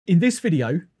In this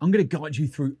video, I'm going to guide you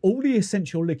through all the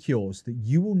essential liqueurs that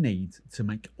you will need to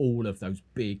make all of those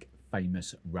big,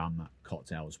 famous rum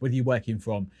cocktails. Whether you're working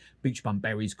from Beach Bum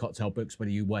Berries cocktail books,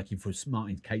 whether you're working from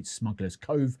Martin Kate's Smuggler's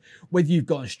Cove, whether you've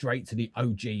gone straight to the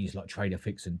OGs like Trader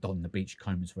Fix and Don the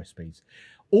Beachcomber's recipes.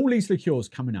 All these liqueurs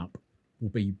coming up will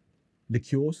be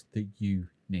liqueurs that you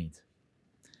need.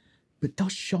 But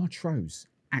does Chartreuse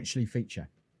actually feature?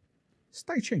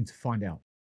 Stay tuned to find out.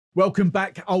 Welcome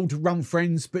back, old rum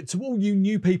friends, but to all you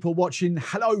new people watching,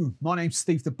 hello, my name's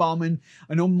Steve the Barman,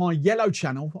 and on my yellow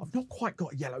channel, I've not quite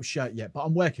got a yellow shirt yet, but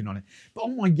I'm working on it, but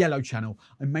on my yellow channel,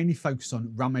 I mainly focus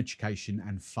on rum education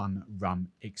and fun rum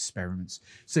experiments.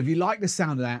 So if you like the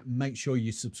sound of that, make sure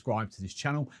you subscribe to this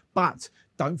channel, but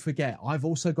don't forget, I've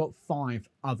also got 5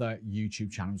 other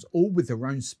YouTube channels, all with their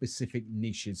own specific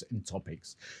niches and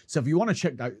topics. So if you want to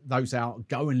check those out,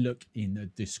 go and look in the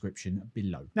description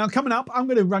below. Now, coming up, I'm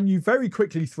going to run you very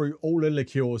quickly through all the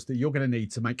liqueurs that you're going to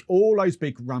need to make all those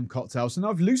big rum cocktails. And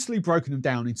I've loosely broken them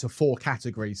down into 4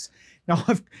 categories. Now,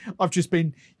 I've just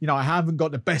been, I haven't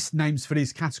got the best names for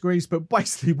these categories, but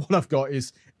basically what I've got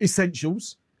is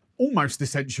essentials, almost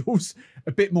essentials,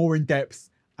 a bit more in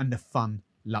depth, and the fun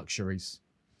luxuries.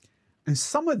 And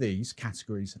some of these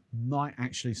categories might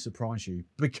actually surprise you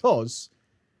because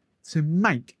to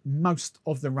make most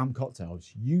of the rum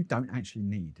cocktails, you don't actually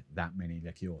need that many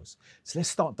liqueurs. So let's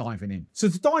start diving in. So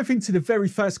to dive into the very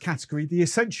first category, the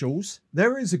essentials,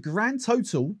 there is a grand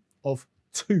total of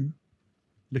 2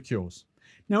 liqueurs.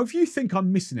 Now, if you think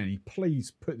I'm missing any,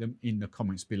 please put them in the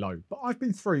comments below. But I've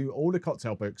been through all the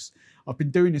cocktail books. I've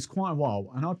been doing this quite a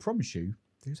while, and I promise you,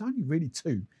 there's only really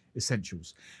 2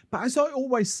 essentials. But as I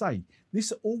always say,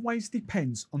 this always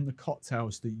depends on the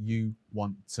cocktails that you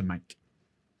want to make.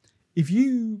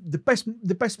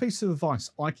 The best piece of advice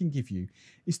I can give you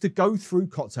is to go through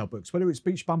cocktail books, whether it's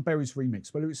Beach Bum Berries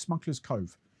Remix, whether it's Smuggler's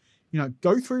Cove.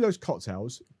 Go through those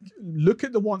cocktails, look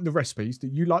at the recipes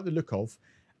that you like the look of,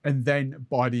 and then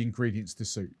buy the ingredients to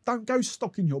suit. Don't go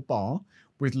stocking your bar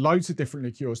with loads of different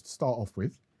liqueurs to start off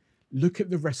with. Look at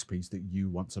the recipes that you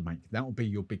want to make. That will be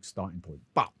your big starting point.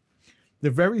 But the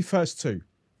very first 2,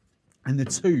 and the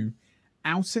 2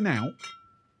 out and out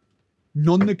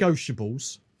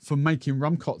non-negotiables for making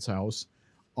rum cocktails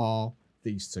are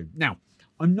these 2. Now,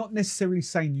 I'm not necessarily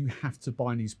saying you have to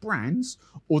buy these brands,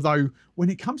 although when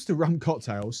it comes to rum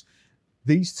cocktails,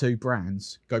 these 2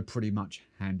 brands go pretty much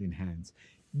hand in hand.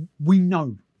 We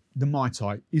know the Mai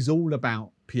Tai is all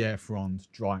about Pierre Ferrand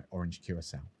dry orange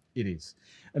curacao. It is.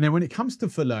 And then when it comes to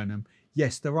Falernum,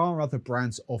 yes, there are other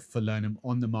brands of Falernum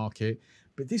on the market,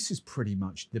 but this is pretty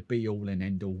much the be all and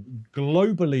end all,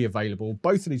 globally available.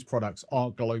 Both of these products are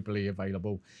globally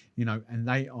available, and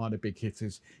they are the big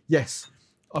hitters. Yes,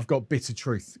 I've got Bitter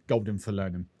Truth Golden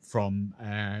Falernum from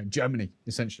Germany,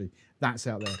 essentially. That's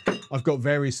out there. I've got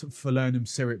various Falernum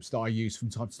syrups that I use from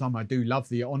time to time. I do love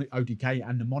the ODK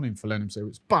and the Monin Falernum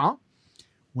syrups, but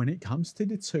when it comes to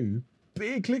the 2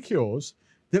 big liqueurs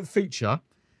that feature,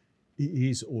 it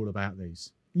is all about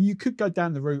these. You could go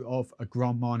down the route of a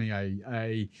Grand Marnier,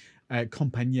 a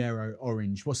Compañero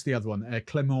Orange. What's the other one? A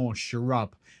Clément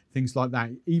Shrub, things like that.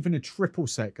 Even a triple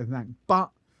sec and that. But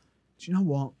do you know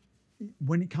what?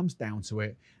 When it comes down to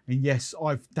it, and yes,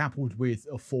 I've dabbled with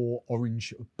a 4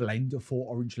 orange blend, a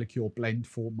 4 orange liqueur blend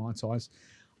for Mai Tais,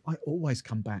 I always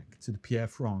come back to the Pierre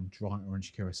Ferrand dry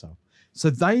orange curacao. So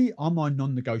they are my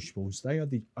non-negotiables. They are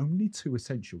the only 2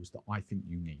 essentials that I think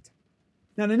you need.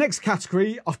 Now, the next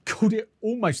category, I've called it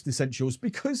almost essentials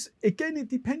because, again, it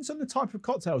depends on the type of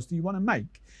cocktails that you want to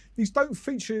make. These don't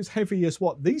feature as heavy as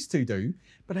what these 2 do,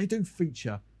 but they do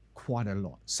feature quite a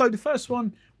lot. So the first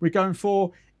one we're going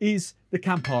for is the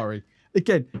Campari.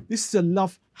 Again, this is a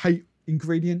love-hate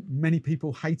ingredient. Many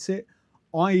people hate it.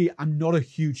 I am not a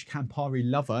huge Campari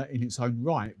lover in its own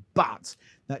right, but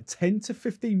that 10 to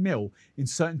 15 ml in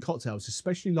certain cocktails,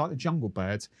 especially like the Jungle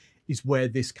Bird, is where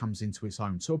this comes into its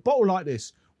own. So a bottle like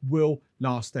this will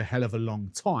last a hell of a long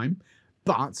time.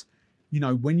 But,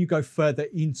 when you go further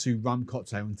into rum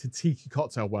cocktail, into tiki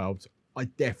cocktail world, I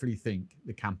definitely think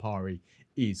the Campari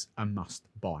is a must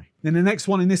buy. Then the next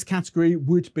one in this category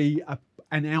would be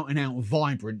an out and out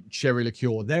vibrant cherry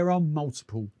liqueur. There are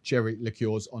multiple cherry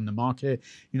liqueurs on the market.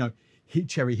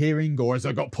 Cherry Hearing, or as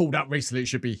I got pulled up recently, it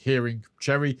should be Hearing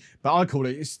Cherry, but I call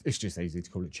it, it's just easy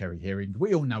to call it Cherry Hearing.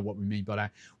 We all know what we mean by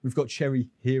that. We've got Cherry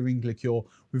Hearing liqueur.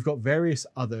 We've got various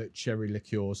other cherry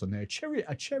liqueurs on there.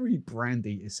 A cherry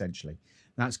brandy, essentially.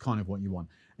 That's kind of what you want.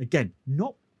 Again,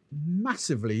 not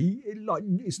massively,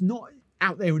 it's not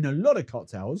out there in a lot of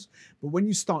cocktails, but when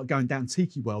you start going down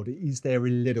tiki world, it is there a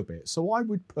little bit. So I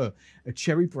would put a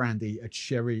cherry brandy, a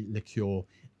cherry liqueur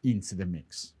into the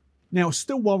mix. Now,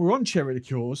 still while we're on cherry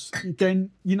liqueurs, again,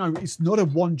 you know, it's not a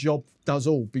one job does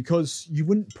all, because you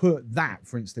wouldn't put that,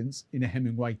 for instance, in a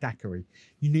Hemingway daiquiri.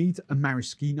 You need a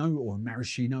maraschino or a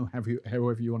maraschino,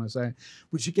 however you want to say it,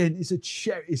 which again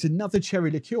is another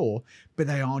cherry liqueur, but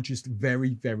they are just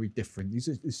very, very different.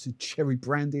 It's a cherry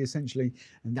brandy essentially,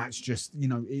 and that's just, you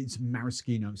know, it's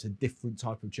maraschino. It's a different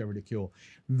type of cherry liqueur.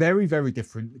 Very, very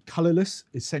different. Colourless,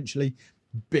 essentially,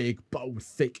 big, bold,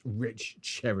 thick, rich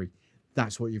cherry.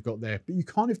 That's what you've got there. But you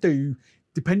kind of do,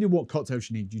 depending on what cocktails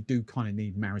you need, you do kind of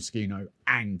need maraschino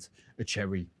and a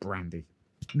cherry brandy.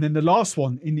 And then the last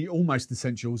one in the almost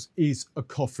essentials is a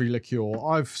coffee liqueur.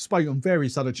 I've spoken on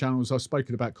various other channels. I've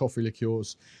spoken about coffee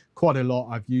liqueurs quite a lot.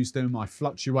 I've used them. I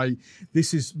fluctuate.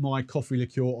 This is my coffee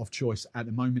liqueur of choice at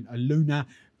the moment, a Luna.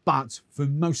 But for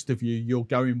most of you, you'll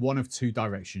go in one of two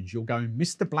directions. You'll go in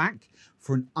Mr. Black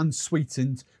for an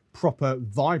unsweetened, proper,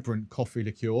 vibrant coffee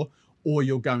liqueur, or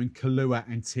you're going Kahlua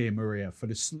and Tia Maria for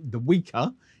the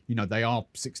weaker, you know, they are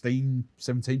 16,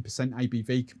 17%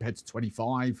 ABV compared to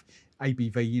 25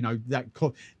 ABV, you know,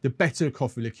 the better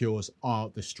coffee liqueurs are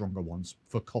the stronger ones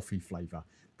for coffee flavour.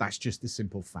 That's just a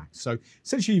simple fact. So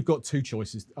essentially you've got two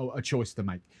choices, or a choice to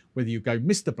make, whether you go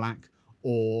Mr. Black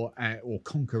or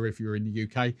Conquer if you're in the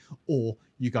UK, or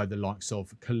you go the likes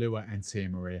of Kahlua and Tia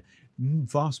Maria.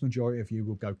 Vast majority of you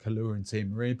will go Kahlua and Tia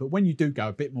Maria, but when you do go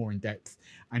a bit more in depth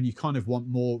and you kind of want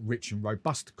more rich and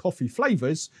robust coffee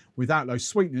flavours without those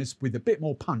sweetness, with a bit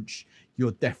more punch,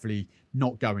 you're definitely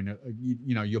not going,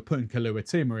 you know, you're putting Kahlua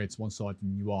Tia Maria to one side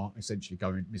and you are essentially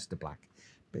going Mr. Black.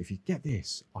 But if you get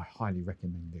this, I highly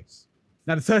recommend this.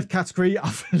 Now, the third category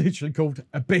I've literally called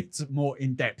a bit more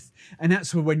in depth. And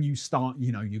that's for when you start,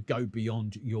 you know, you go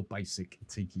beyond your basic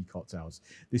tiki cocktails.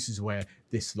 This is where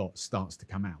this lot starts to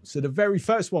come out. So the very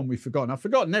first one I've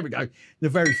forgotten, there we go. The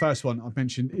very first one I've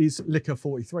mentioned is Liqueur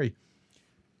 43.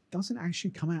 Doesn't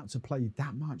actually come out to play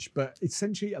that much, but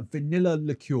essentially a vanilla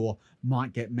liqueur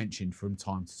might get mentioned from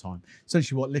time to time.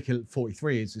 Essentially what Liqueur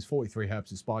 43 is 43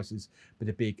 herbs and spices, but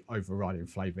a big overriding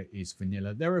flavour is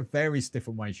vanilla. There are various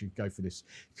different ways you could go for this.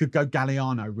 You could go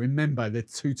Galliano. Remember, there are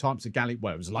two types of Galliano.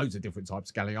 Well, there's loads of different types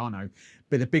of Galliano,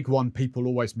 but the big one people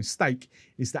always mistake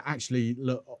is that actually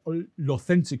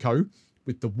L'Authentico,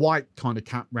 with the white kind of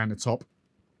cap around the top,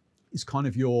 is kind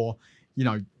of your, you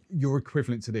know, your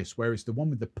equivalent to this, whereas the one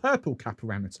with the purple cap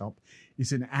around the top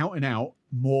is an out and out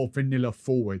more vanilla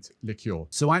forward liqueur.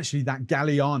 So actually that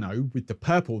Galliano with the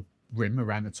purple rim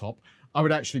around the top, I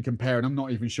would actually compare, and I'm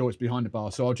not even sure it's behind the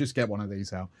bar, so I'll just get one of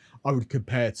these out. I would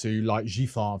compare to like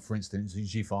Giffard, for instance,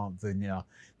 Giffard vanilla.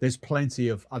 There's plenty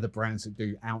of other brands that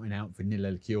do out and out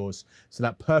vanilla liqueurs. So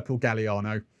that purple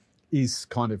Galliano is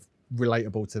kind of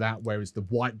relatable to that, whereas the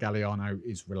white Galliano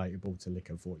is relatable to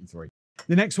Liqueur 43.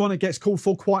 The next one that gets called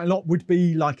for quite a lot would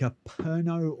be like a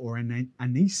Pernod or an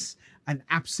anise, an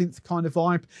absinthe kind of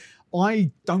vibe.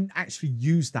 I don't actually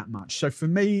use that much. So for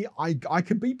me, I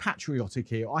can be patriotic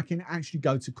here. I can actually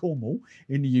go to Cornwall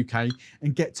in the UK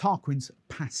and get Tarquin's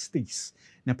pastis.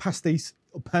 Now pastis,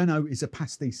 Pernod is a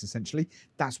pastis essentially.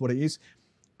 That's what it is.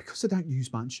 Because I don't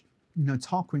use much, you know,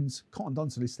 Tarquin's Cotton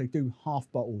Dontalis, they do half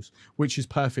bottles, which is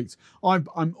perfect.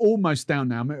 I'm almost down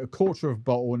now. I'm at a quarter of a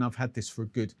bottle and I've had this for a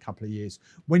good couple of years.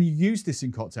 When you use this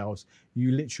in cocktails,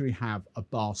 you literally have a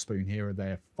bar spoon here or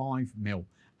there, 5 ml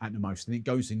at the most. And it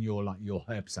goes in your, like your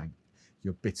herb sank,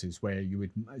 your bitters, where you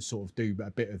would sort of do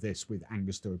a bit of this with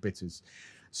Angostura bitters.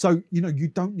 So, you know, you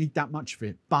don't need that much of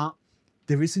it, but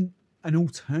there isn't an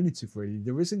alternative really.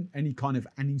 There isn't any kind of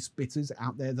anise bitters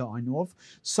out there that I know of.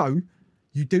 So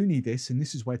you do need this, and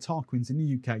this is where Tarquin's in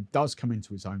the UK does come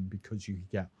into its own, because you can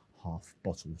get half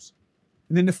bottles.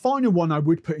 And then the final one I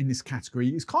would put in this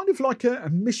category is kind of like a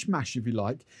mishmash, if you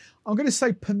like. I'm going to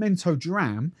say pimento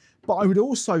dram, but I would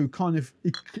also kind of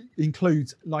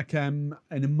include like an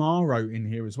Amaro in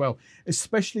here as well,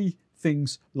 especially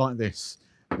things like this,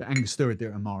 the Angostura de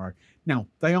Amaro. Now,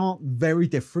 they are very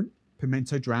different.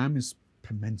 Pimento dram is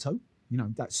pimento, you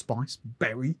know, that spice,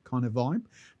 berry kind of vibe.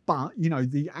 But, you know,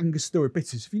 the Angostura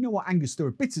bitters, if you know what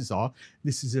Angostura bitters are,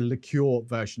 this is a liqueur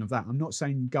version of that. I'm not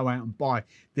saying go out and buy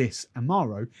this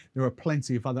Amaro. There are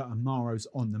plenty of other Amaros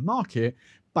on the market,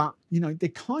 but, you know,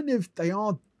 they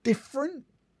are different,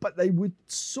 but they would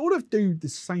sort of do the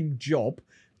same job,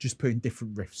 just putting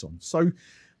different riffs on. So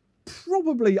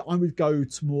probably I would go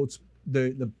towards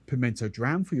the pimento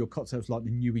dram for your cocktails like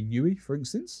the Nui Nui, for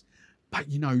instance. But,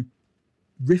 you know,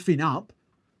 riffing up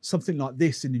something like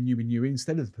this in the Nui Nui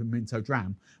instead of the pimento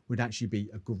dram would actually be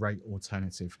a great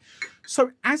alternative. So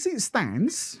as it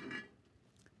stands,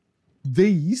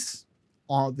 these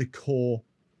are the core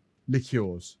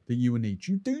liqueurs that you will need.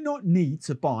 You do not need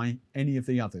to buy any of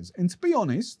the others. And to be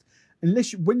honest,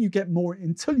 when you get more,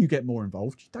 until you get more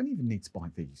involved, you don't even need to buy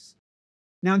these.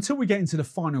 Now, until we get into the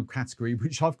final category,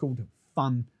 which I've called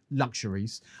fun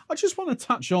luxuries, I just want to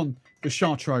touch on the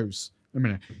Chartreuse a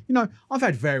minute. You know, I've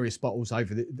had various bottles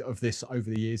of this over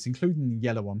the years, including the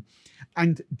yellow one.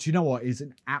 And do you know what? It's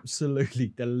an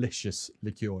absolutely delicious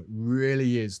liqueur. It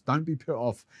really is. Don't be put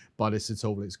off by this at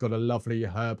all. It's got a lovely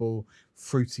herbal,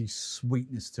 fruity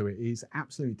sweetness to it. It is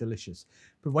absolutely delicious.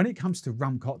 But when it comes to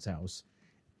rum cocktails,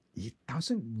 it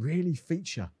doesn't really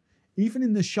feature. Even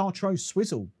in the Chartreuse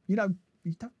swizzle, you know,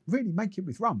 you don't really make it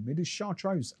with rum. It is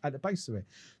Chartreuse at the base of it.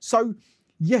 So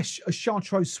yes, a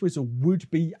Chartreuse swizzle would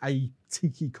be a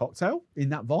tiki cocktail in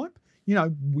that vibe. You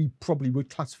know, we probably would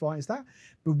classify it as that.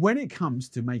 But when it comes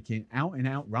to making out and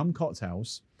out rum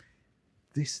cocktails,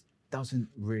 this doesn't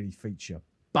really feature.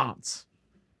 But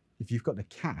if you've got the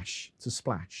cash to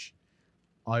splash,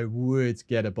 I would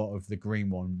get a bottle of the green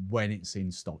one when it's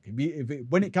in stock.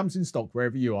 When it comes in stock,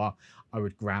 wherever you are, I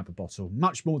would grab a bottle,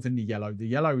 much more than the yellow. The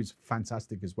yellow is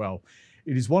fantastic as well.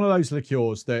 It is one of those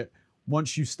liqueurs that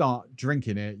once you start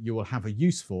drinking it, you will have a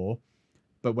use for,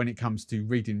 but when it comes to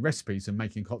reading recipes and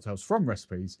making cocktails from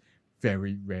recipes,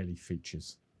 very rarely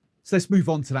features. So let's move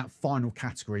on to that final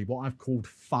category, what I've called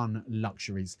fun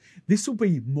luxuries. This will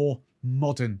be more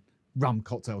modern rum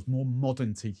cocktails, more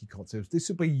modern tiki cocktails. This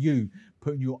will be you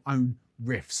putting your own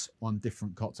riffs on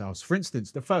different cocktails. For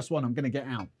instance, the first one I'm going to get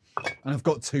out, and I've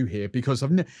got two here because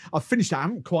I've finished that. I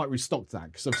haven't quite restocked that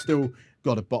because I've still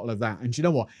got a bottle of that. And do you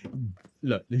know what?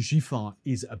 Look, the Giffard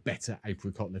is a better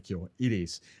apricot liqueur. It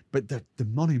is. But the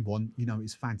Monin one, you know,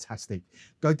 is fantastic.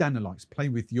 Go down the likes, play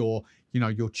with your, you know,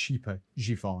 your cheaper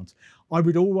Giffard. I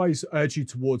would always urge you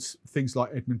towards things like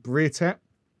Edmond Breretet,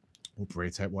 or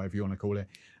Breretet, whatever you want to call it,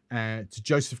 to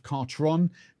Joseph Cartron,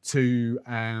 to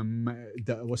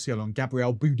what's the other one,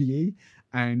 Gabriel Boudier,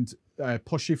 and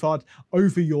Posh Giffard,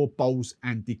 over your bowls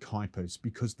and decipers,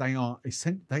 because they are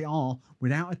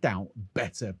without a doubt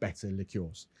better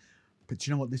liqueurs. But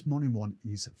you know what? This Monin one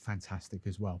is fantastic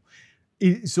as well.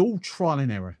 It's all trial and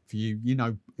error for you. You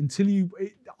know, until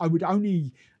I would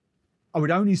only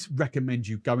recommend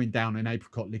you going down an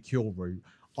apricot liqueur route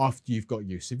after you've got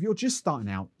use. If you're just starting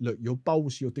out, look, your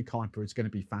bowls, your decipher is going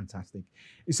to be fantastic.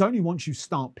 It's only once you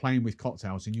start playing with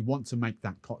cocktails and you want to make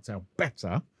that cocktail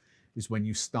better is when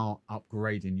you start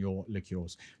upgrading your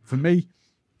liqueurs. For me,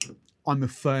 I'm a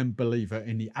firm believer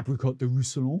in the apricot de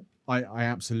Roussillon. I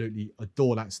absolutely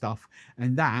adore that stuff.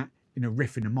 And that, in a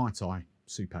riff in a Mai Tai,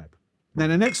 superb. Now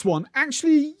the next one,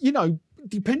 actually, you know,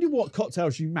 depending on what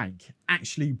cocktails you make,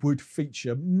 actually would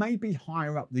feature maybe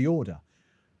higher up the order.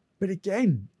 But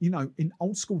again, you know, in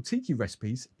old school tiki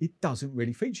recipes, it doesn't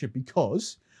really feature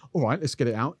because, all right, let's get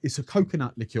it out. It's a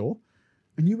coconut liqueur,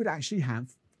 and you would actually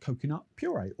have coconut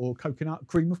puree or coconut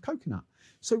cream of coconut.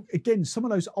 So again, some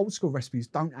of those old school recipes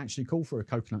don't actually call for a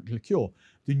coconut liqueur.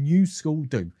 The new school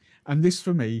do. And this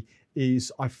for me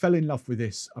is, I fell in love with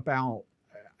this about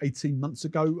 18 months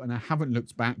ago and I haven't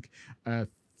looked back.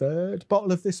 Third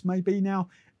bottle of this maybe now.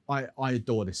 I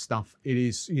adore this stuff. It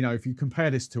is, you know, if you compare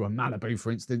this to a Malibu,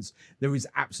 for instance, there is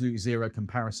absolutely zero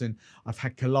comparison. I've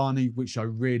had Kalani, which I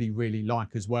really, really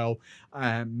like as well.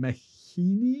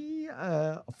 Mahini,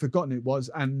 I've forgotten it was,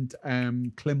 and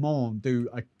Clement do,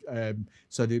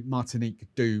 so the Martinique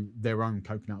do their own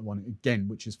coconut one again,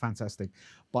 which is fantastic.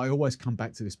 But I always come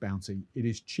back to this Bounty. It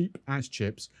is cheap as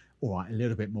chips, all right, a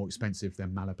little bit more expensive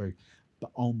than Malibu.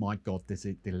 But oh my God, does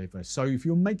it deliver. So if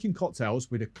you're making cocktails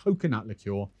with a coconut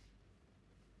liqueur,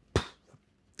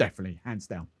 definitely, hands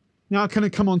down. Now, can I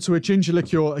come on to a ginger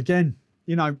liqueur again?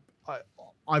 You know,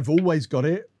 I've always got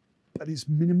it, but it's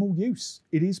minimal use.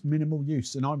 It is minimal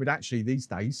use. And I would actually, these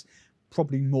days,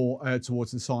 probably more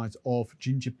towards the side of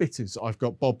ginger bitters. I've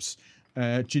got Bob's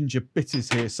ginger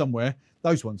bitters here somewhere.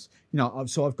 Those ones, you know,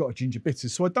 so I've got a ginger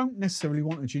bitters. So I don't necessarily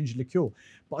want a ginger liqueur,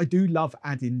 but I do love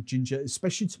adding ginger,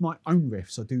 especially to my own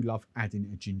riffs. I do love adding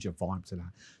a ginger vibe to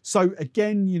that. So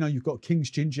again, you know, you've got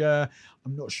King's Ginger.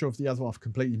 I'm not sure if the other one, I've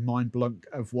completely mind blank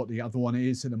of what the other one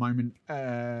is at the moment.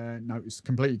 No, it's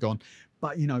completely gone.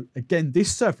 But, you know, again,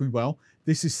 this served me well.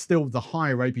 This is still the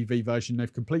higher ABV version.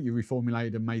 They've completely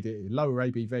reformulated and made it lower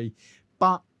ABV.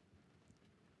 But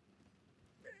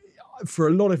for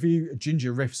a lot of you,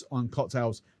 ginger riffs on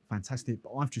cocktails, fantastic.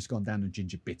 But I've just gone down the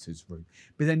ginger bitters route.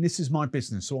 But then this is my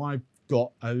business. So I've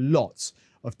got a lot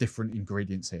of different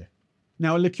ingredients here.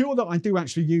 Now, a liqueur that I do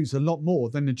actually use a lot more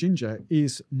than the ginger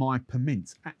is my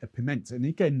piment. And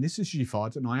again, this is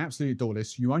Giffard, and I absolutely adore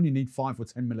this. You only need 5 or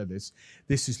 10 ml of this.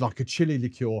 This is like a chili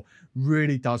liqueur,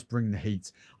 really does bring the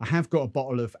heat. I have got a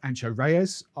bottle of Ancho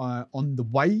Reyes on the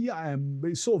way.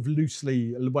 It's sort of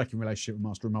loosely a working relationship with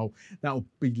Master Ramol. That'll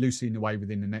be loosely in the way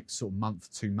within the next sort of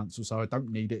month, 2 months or so. I don't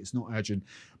need it, it's not urgent.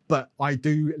 But I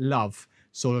do love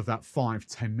sort of that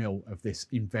 5-10 ml of this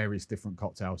in various different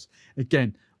cocktails.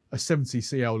 Again, a 70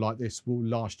 cl like this will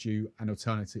last you an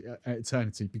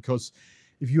eternity, because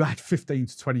if you add 15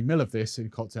 to 20 ml of this in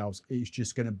cocktails, it's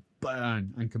just going to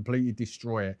burn and completely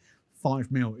destroy it. 5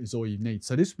 ml is all you need.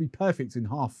 So this would be perfect in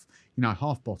half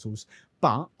bottles,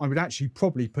 but I would actually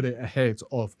probably put it ahead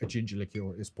of a ginger liqueur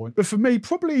at this point. But for me,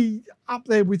 probably up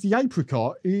there with the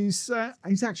apricot is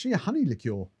actually a honey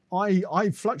liqueur. I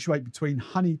fluctuate between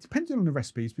honey, depending on the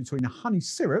recipes, between a honey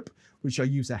syrup, which I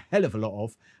use a hell of a lot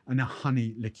of, and a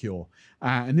honey liqueur.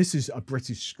 And this is a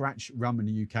British scratch rum in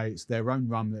the UK. It's their own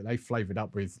rum that they flavoured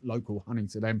up with local honey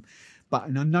to them.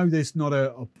 And I know there's not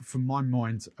from my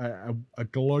mind, a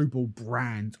global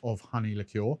brand of honey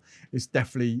liqueur. It's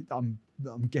definitely, I'm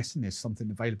guessing there's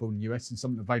something available in the US and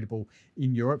something available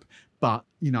in Europe. But,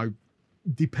 you know,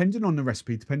 depending on the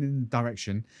recipe, depending on the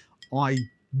direction, I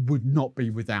would not be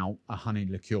without a honey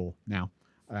liqueur now.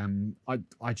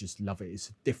 I just love it.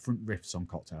 It's different riffs on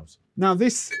cocktails. Now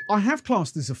this I have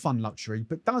classed as a fun luxury,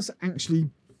 but does actually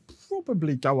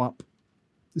probably go up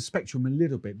the spectrum a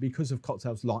little bit because of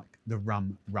cocktails like the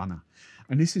Rum Runner.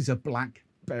 And this is a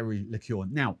blackberry liqueur.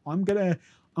 Now I'm gonna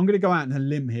go out on a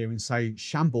limb here and say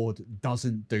Chambord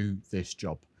doesn't do this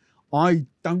job. I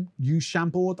don't use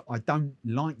Chambord. I don't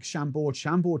like Chambord.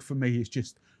 Chambord for me is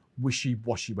just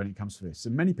wishy-washy when it comes to this.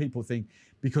 And many people think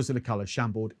because of the colour,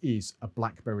 Chambord is a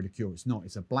blackberry liqueur. It's not.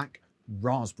 It's a black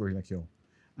raspberry liqueur.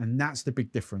 And that's the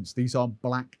big difference. These are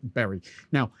blackberry.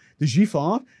 Now, the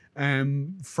Giffard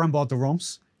Framboise de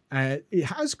Reims, it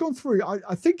has gone through,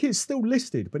 I think it's still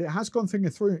listed, but it has gone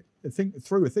through a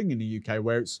thing in the UK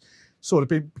where it's sort of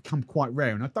become quite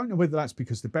rare. And I don't know whether that's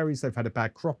because the berries, they've had a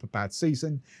bad crop, a bad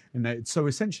season. And so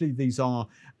essentially these are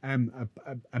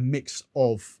a mix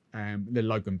of the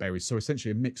Logan berries. So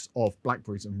essentially a mix of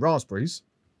blackberries and raspberries,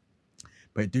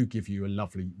 but it do give you a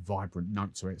lovely, vibrant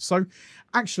note to it. So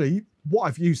actually what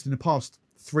I've used in the past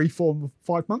 3, 4,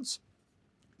 5 months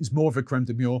is more of a creme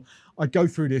de mure. I go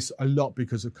through this a lot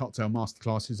because of cocktail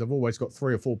masterclasses. I've always got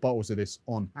 3 or 4 bottles of this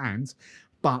on hand,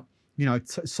 but you know,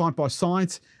 side by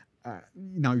side,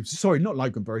 you know, sorry, not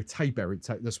Loganberry, Tayberry.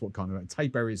 That's what kind of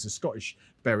Tayberry is a Scottish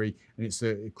berry, and it's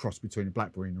a cross between a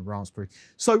blackberry and a raspberry.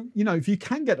 So, you know, if you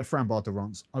can get a Framboise de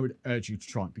Reims, I would urge you to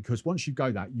try it, because once you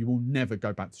go that, you will never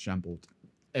go back to Chambord,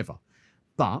 ever.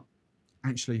 But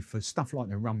actually, for stuff like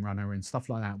the Rum Runner and stuff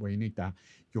like that, where you need that,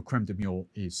 your creme de mure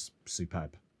is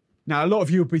superb. Now, a lot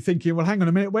of you will be thinking, well, hang on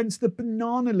a minute, when's the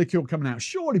banana liqueur coming out?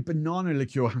 Surely banana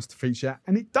liqueur has to feature,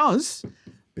 and it does.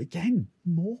 But again,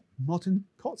 more modern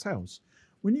cocktails.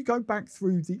 When you go back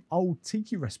through the old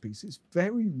tiki recipes, it's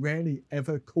very rarely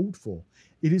ever called for.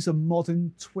 It is a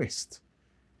modern twist,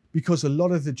 because a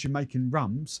lot of the Jamaican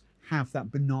rums have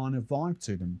that banana vibe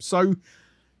to them. So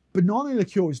banana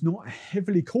liqueur is not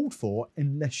heavily called for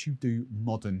unless you do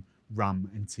modern rum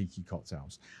and tiki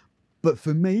cocktails. But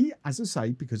for me, as I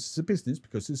say, because it's a business,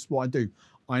 because this is what I do,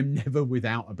 I'm never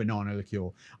without a banana liqueur.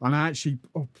 And I actually,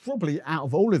 probably out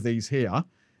of all of these here,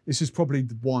 this is probably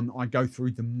the one I go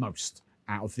through the most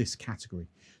out of this category.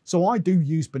 So I do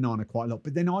use banana quite a lot,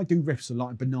 but then I do riffs a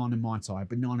lot of banana Mai Tai,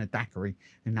 banana daiquiri,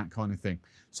 and that kind of thing.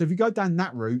 So if you go down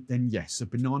that route, then yes, a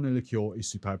banana liqueur is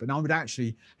superb. And I would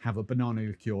actually have a banana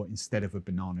liqueur instead of a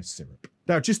banana syrup.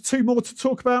 Now, just 2 more to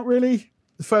talk about, really.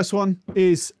 The first one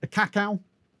is a cacao.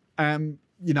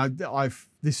 You know,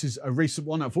 this is a recent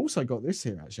one. I've also got this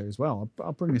here actually as well.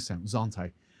 I'll bring this out,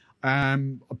 Zante.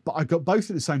 But I got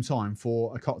both at the same time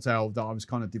for a cocktail that I was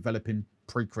kind of developing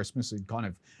pre-Christmas in kind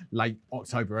of late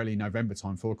October, early November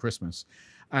time for Christmas.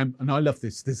 And I love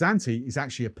this. The Zante is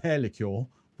actually a pear liqueur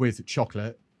with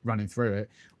chocolate running through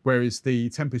it, whereas the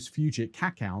Tempus Fugit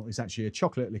cacao is actually a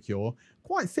chocolate liqueur,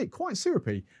 quite thick, quite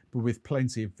syrupy, but with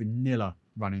plenty of vanilla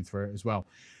running through it as well.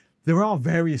 There are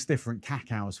various different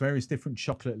cacaos, various different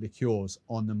chocolate liqueurs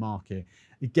on the market.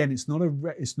 Again, it's not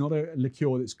a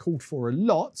liqueur that's called for a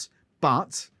lot,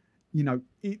 but you know,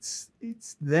 it's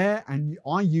there, and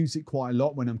I use it quite a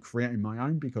lot when I'm creating my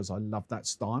own, because I love that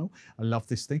style. I love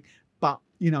this thing, but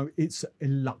you know, it's a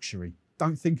luxury.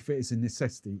 Don't think of it as a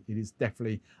necessity. It is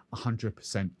definitely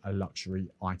 100% a luxury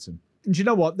item. And you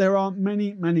know what? There are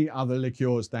many, many other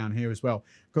liqueurs down here as well.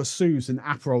 Got Suze and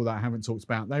Aperol that I haven't talked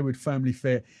about. They would firmly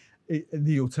fit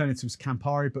the alternative's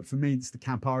Campari, but for me, it's the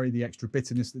Campari, the extra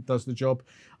bitterness that does the job.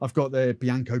 I've got the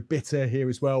Bianco Bitter here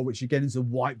as well, which again is a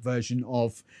white version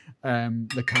of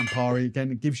the Campari.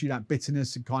 Again, it gives you that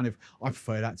bitterness and kind of, I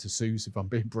prefer that to Suze, if I'm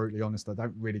being brutally honest. I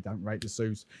don't rate the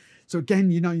Suze. So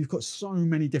again, you know, you've got so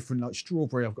many different, like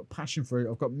strawberry, I've got passion fruit,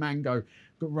 I've got mango,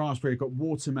 I've got raspberry, I've got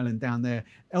watermelon down there.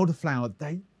 Elderflower,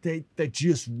 they're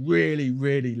just really,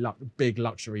 really big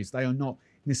luxuries. They are not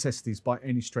necessities by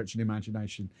any stretch of the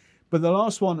imagination. But the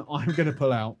last one I'm going to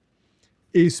pull out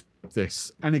is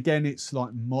this. And again, it's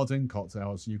like modern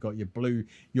cocktails. You've got your blue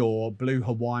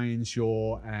Hawaiians,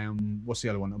 your, what's the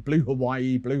other one? Blue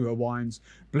Hawaii, blue Hawaiians,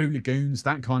 blue lagoons,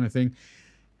 that kind of thing.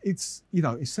 It's, you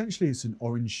know, essentially it's an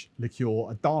orange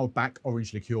liqueur, a dialed back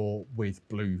orange liqueur with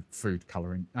blue food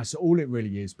colouring. That's all it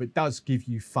really is, but it does give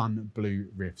you fun blue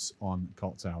riffs on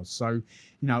cocktails. So,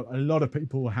 you know, a lot of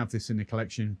people have this in the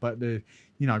collection, but you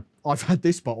know, I've had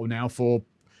this bottle now for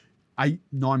 8-9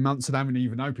 months and haven't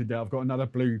even opened it. I've got another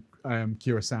blue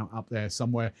Curacao up there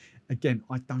somewhere. Again,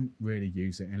 I don't really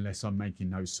use it unless I'm making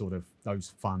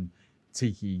those fun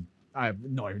tiki,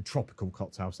 not even tropical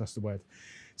cocktails, that's the word.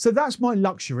 So that's my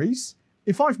luxuries.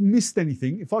 If I've missed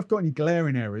anything, if I've got any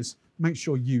glaring errors, make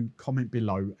sure you comment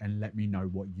below and let me know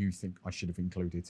what you think I should have included.